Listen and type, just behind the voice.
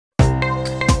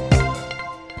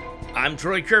I'm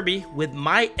Troy Kirby with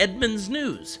My Edmonds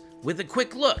News, with a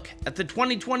quick look at the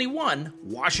 2021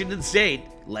 Washington State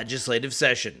Legislative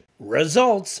Session.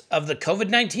 Results of the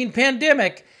COVID-19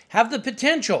 pandemic have the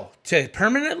potential to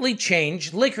permanently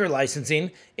change liquor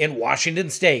licensing in Washington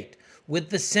State,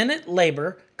 with the Senate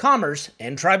Labor, Commerce,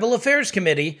 and Tribal Affairs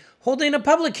Committee holding a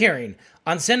public hearing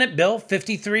on Senate Bill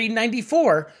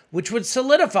 5394, which would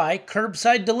solidify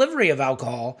curbside delivery of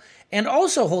alcohol, and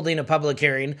also holding a public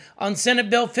hearing on Senate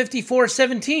Bill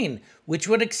 5417, which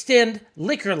would extend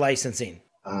liquor licensing.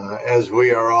 As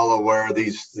we are all aware,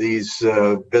 these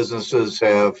businesses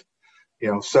have,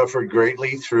 suffered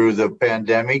greatly through the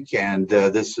pandemic, and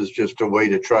this is just a way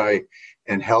to try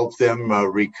and help them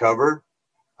recover.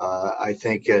 I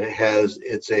think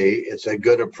it's a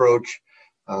good approach,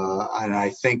 and I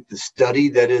think the study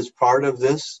that is part of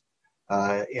this,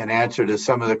 in answer to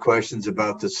some of the questions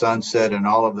about the sunset and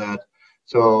all of that.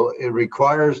 So it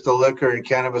requires the Liquor and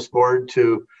Cannabis Board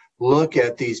to look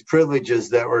at these privileges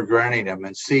that we're granting them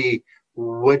and see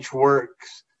which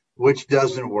works, which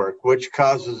doesn't work, which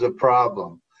causes a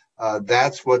problem.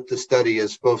 That's what the study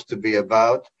is supposed to be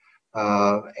about,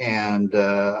 and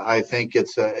I think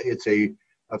it's a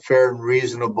fair and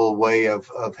reasonable way of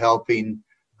helping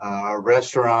our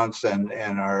restaurants and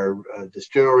our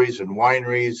distilleries and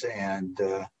wineries and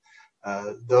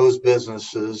those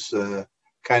businesses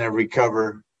kind of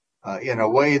recover in a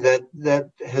way that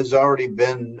has already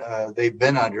been they've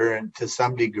been under, and to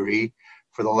some degree,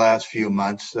 for the last few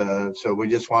months. So we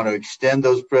just want to extend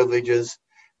those privileges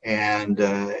and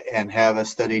have a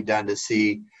study done to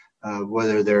see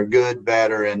whether they're good,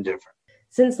 bad, or indifferent.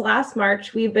 Since last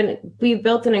March, we've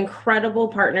built an incredible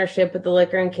partnership with the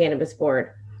Liquor and Cannabis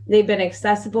Board. They've been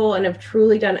accessible and have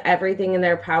truly done everything in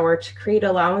their power to create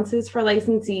allowances for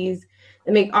licensees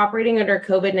that make operating under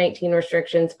COVID-19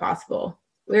 restrictions possible.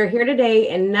 We are here today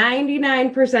in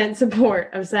 99% support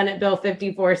of Senate Bill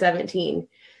 5417.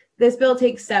 This bill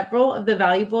takes several of the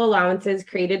valuable allowances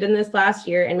created in this last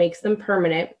year and makes them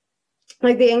permanent,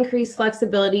 like the increased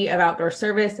flexibility of outdoor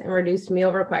service and reduced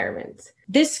meal requirements.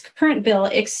 This current bill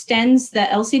extends the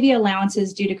LCB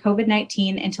allowances due to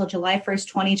COVID-19 until July 1st,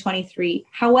 2023.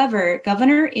 However,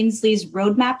 Governor Inslee's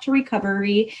roadmap to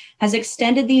recovery has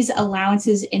extended these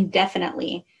allowances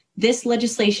indefinitely. This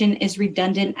legislation is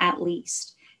redundant at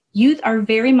least. Youth are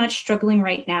very much struggling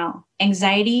right now.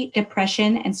 Anxiety,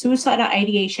 depression, and suicidal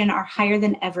ideation are higher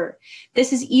than ever.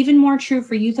 This is even more true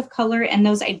for youth of color and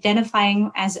those identifying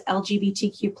as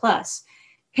LGBTQ+.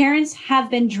 Parents have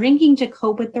been drinking to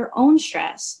cope with their own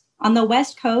stress. On the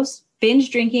West Coast,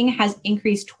 binge drinking has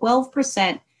increased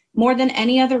 12%, more than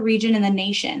any other region in the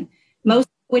nation, most of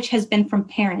which has been from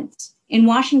parents. In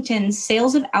Washington,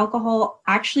 sales of alcohol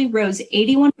actually rose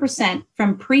 81%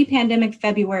 from pre-pandemic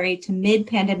February to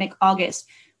mid-pandemic August,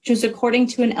 which was according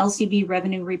to an LCB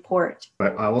revenue report.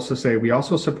 But I'll also say we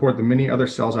also support the many other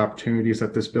sales opportunities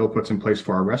that this bill puts in place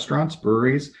for our restaurants,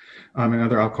 breweries, and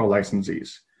other alcohol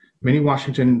licensees. Many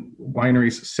Washington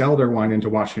wineries sell their wine into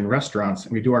Washington restaurants,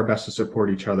 and we do our best to support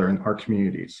each other in our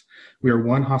communities. We are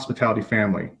one hospitality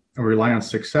family, and we rely on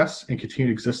success and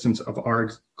continued existence of our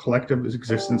collective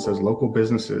existence as local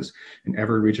businesses in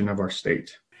every region of our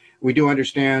state. We do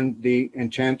understand the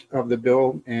intent of the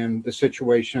bill and the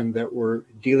situation that we're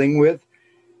dealing with.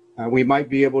 We might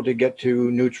be able to get to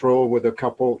neutral with a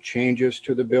couple changes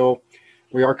to the bill.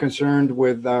 We are concerned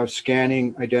with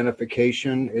scanning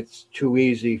identification. It's too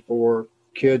easy for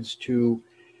kids to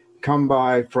come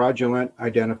by fraudulent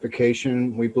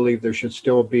identification. We believe there should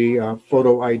still be a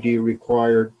photo ID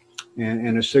required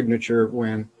and a signature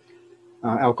when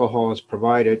alcohol is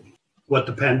provided. What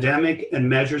the pandemic and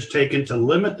measures taken to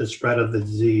limit the spread of the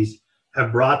disease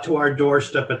have brought to our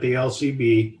doorstep at the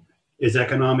LCB is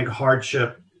economic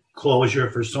hardship, closure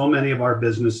for so many of our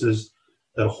businesses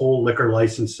that hold liquor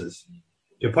licenses.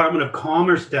 Department of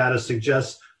Commerce data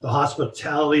suggests the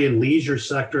hospitality and leisure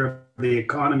sector of the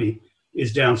economy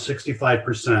is down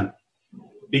 65%.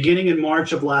 Beginning in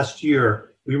March of last year,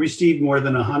 we received more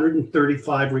than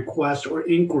 135 requests or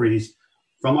inquiries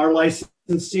from our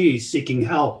licensees seeking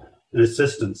help and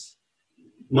assistance.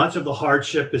 Much of the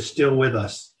hardship is still with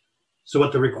us. So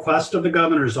at the request of the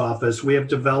governor's office, we have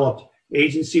developed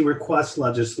agency request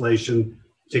legislation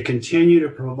to continue to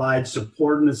provide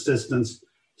support and assistance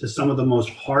to some of the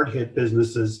most hard-hit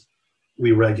businesses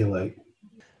we regulate.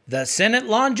 The Senate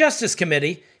Law and Justice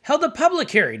Committee held a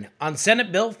public hearing on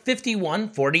Senate Bill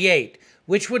 5148,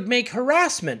 which would make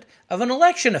harassment of an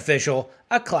election official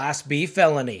a Class B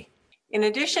felony. In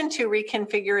addition to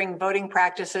reconfiguring voting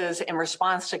practices in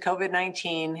response to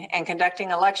COVID-19 and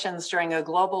conducting elections during a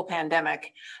global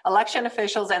pandemic, election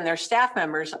officials and their staff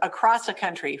members across the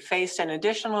country faced an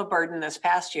additional burden this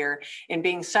past year in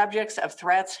being subjects of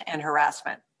threats and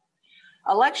harassment.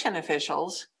 Election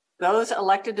officials, those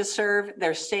elected to serve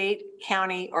their state,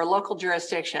 county, or local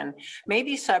jurisdiction, may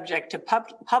be subject to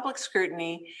public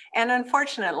scrutiny and,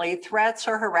 unfortunately, threats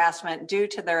or harassment due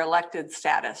to their elected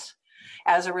status.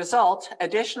 As a result,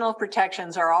 additional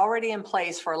protections are already in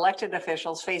place for elected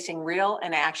officials facing real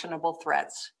and actionable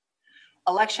threats.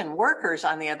 Election workers,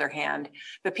 on the other hand,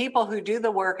 the people who do the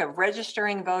work of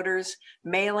registering voters,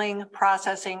 mailing,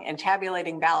 processing, and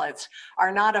tabulating ballots,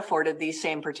 are not afforded these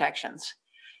same protections.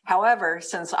 However,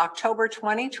 since October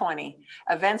 2020,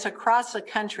 events across the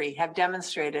country have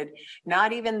demonstrated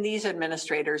not even these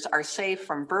administrators are safe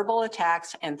from verbal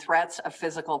attacks and threats of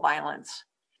physical violence.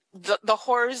 The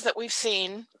horrors that we've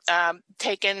seen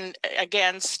taken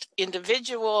against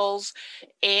individuals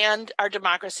and our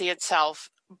democracy itself.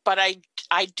 But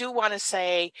I do want to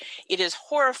say it is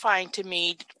horrifying to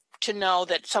me to know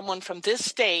that someone from this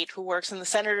state who works in the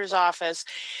senator's office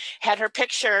had her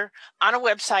picture on a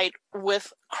website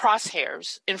with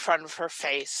crosshairs in front of her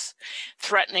face,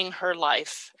 threatening her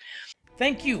life.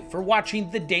 Thank you for watching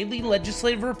the Daily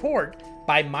Legislative Report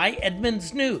by My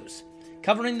Edmonds News,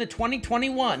 covering the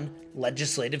 2021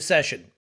 legislative session.